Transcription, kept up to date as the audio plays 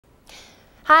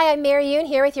Hi, I'm Mary Yoon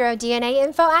here with your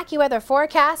DNAinfo AccuWeather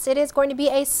forecast. It is going to be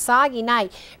a soggy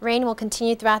night. Rain will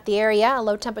continue throughout the area, a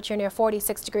low temperature near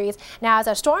 46 degrees. Now, as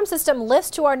our storm system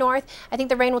lifts to our north, I think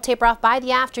the rain will taper off by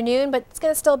the afternoon, but it's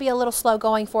going to still be a little slow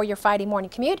going for your Friday morning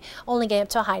commute, only getting up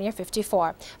to a high near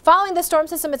 54. Following the storm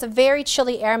system, it's a very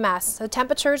chilly air mass, so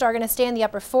temperatures are going to stay in the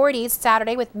upper 40s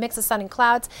Saturday with a mix of sun and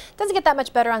clouds. Doesn't get that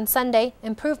much better on Sunday,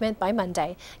 improvement by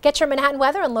Monday. Get your Manhattan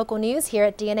weather and local news here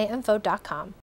at DNAinfo.com.